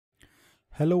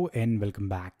Hello and welcome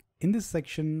back. In this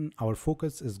section, our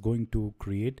focus is going to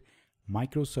create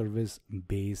microservice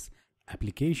based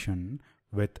application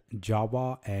with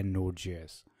Java and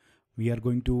Node.js. We are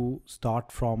going to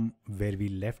start from where we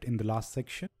left in the last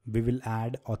section. We will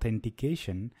add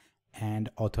authentication and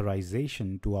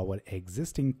authorization to our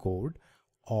existing code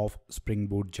of Spring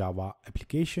Boot Java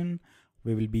application.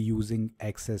 We will be using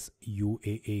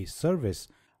XSUAA Service.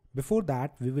 Before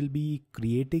that, we will be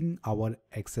creating our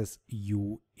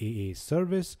XSUAA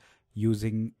service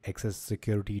using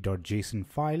xs-security.json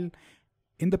file.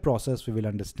 In the process, we will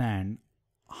understand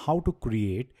how to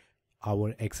create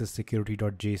our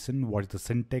xs-security.json, what is the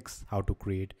syntax, how to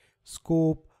create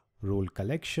scope, role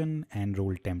collection, and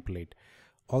role template.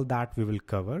 All that we will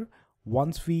cover.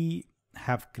 Once we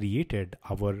have created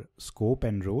our scope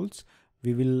and roles,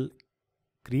 we will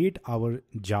create our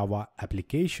Java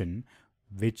application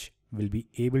which will be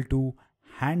able to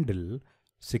handle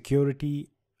security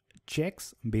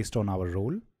checks based on our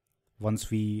role. Once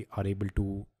we are able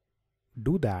to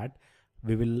do that,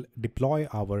 we will deploy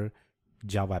our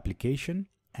Java application,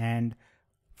 and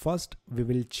first we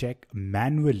will check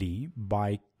manually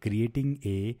by creating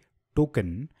a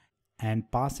token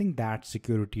and passing that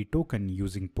security token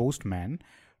using Postman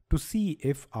to see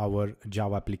if our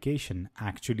Java application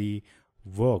actually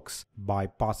works by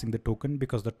passing the token,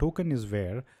 because the token is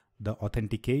where the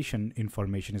authentication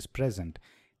information is present.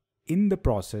 In the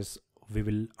process, we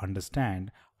will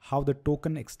understand how the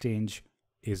token exchange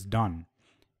is done.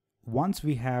 Once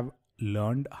we have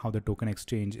learned how the token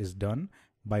exchange is done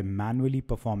by manually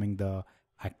performing the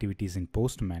activities in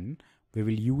Postman, we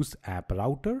will use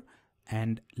Approuter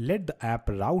and let the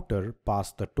Approuter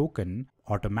pass the token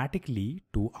automatically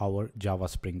to our Java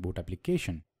Spring Boot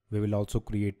application. We will also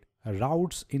create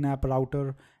routes in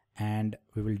Approuter, and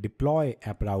we will deploy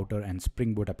Approuter and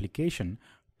Spring Boot application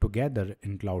together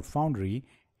in Cloud Foundry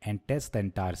and test the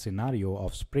entire scenario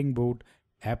of Spring Boot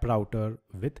Approuter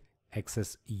with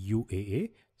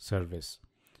XSUAA Service.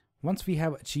 Once we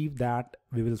have achieved that,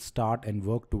 we will start and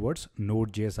work towards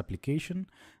NodeJS application.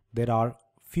 There are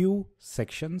few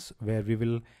sections where we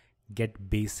will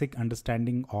get basic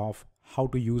understanding of how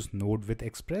to use Node with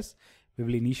Express. We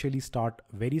will initially start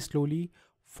very slowly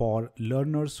for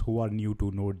learners who are new to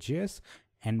Node.js,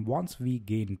 and once we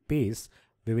gain pace,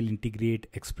 we will integrate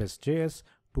Express.js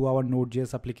to our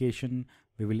Node.js application.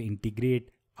 We will integrate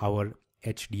our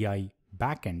HDI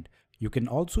backend. You can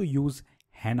also use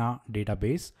HANA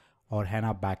database or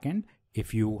HANA backend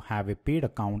if you have a paid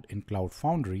account in Cloud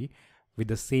Foundry with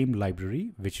the same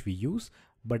library which we use.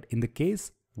 But in the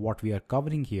case what we are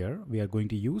covering here, we are going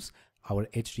to use our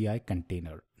HDI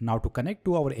container. Now, to connect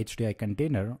to our HDI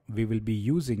container, we will be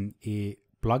using a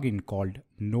plugin called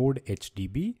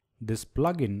NodeHDB. This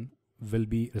plugin will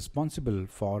be responsible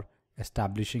for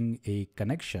establishing a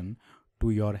connection to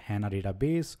your HANA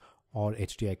database or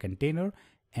HDI container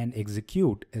and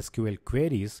execute SQL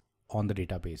queries on the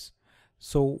database.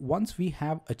 So once we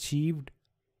have achieved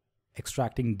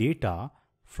extracting data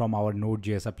from our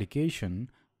Node.js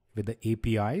application with the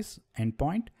APIs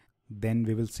endpoint, then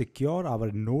we will secure our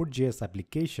Node.js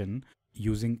application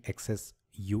using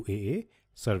XSUAA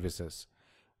services.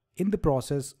 In the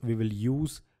process, we will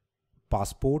use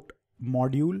passport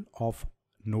module of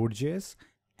Node.js,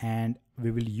 and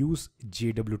we will use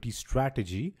JWT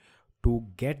strategy to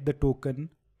get the token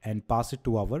and pass it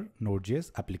to our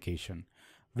Node.js application.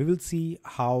 We will see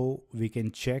how we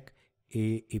can check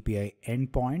a API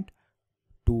endpoint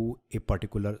to a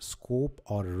particular scope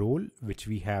or role which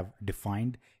we have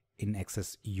defined in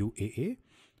XSUAA.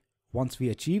 Once we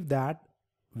achieve that,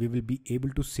 we will be able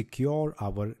to secure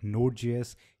our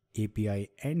Node.js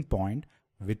API endpoint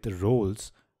with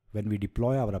roles when we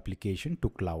deploy our application to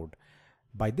cloud.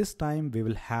 By this time, we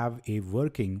will have a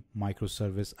working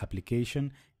microservice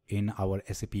application in our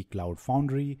SAP Cloud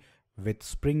Foundry with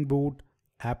Spring Boot,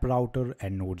 Approuter,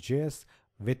 and Node.js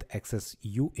with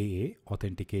XSUAA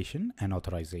authentication and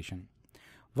authorization.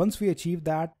 Once we achieve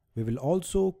that, we will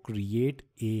also create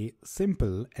a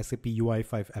simple SAP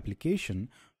UI5 application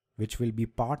which will be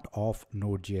part of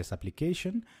Node.js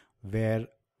application, where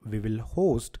we will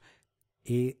host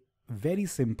a very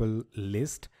simple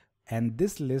list, and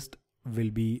this list will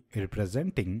be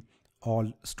representing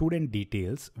all student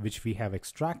details which we have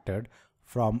extracted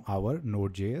from our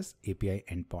Node.js API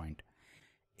endpoint.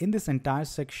 In this entire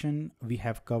section, we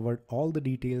have covered all the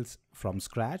details from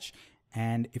scratch,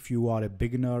 and if you are a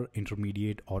beginner,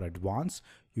 intermediate, or advanced,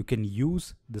 you can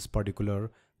use this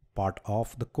particular part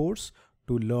of the course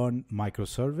to learn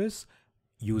microservice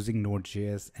using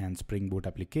Node.js and Spring Boot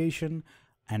application,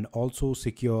 and also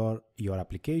secure your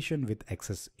application with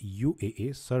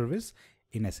XSUAA service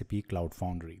in SAP Cloud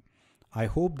Foundry. I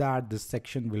hope that this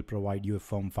section will provide you a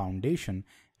firm foundation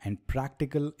and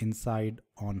practical insight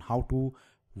on how to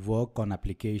work on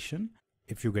application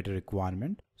if you get a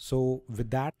requirement. So with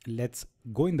that, let's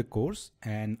go in the course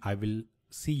and I will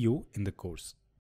see you in the course.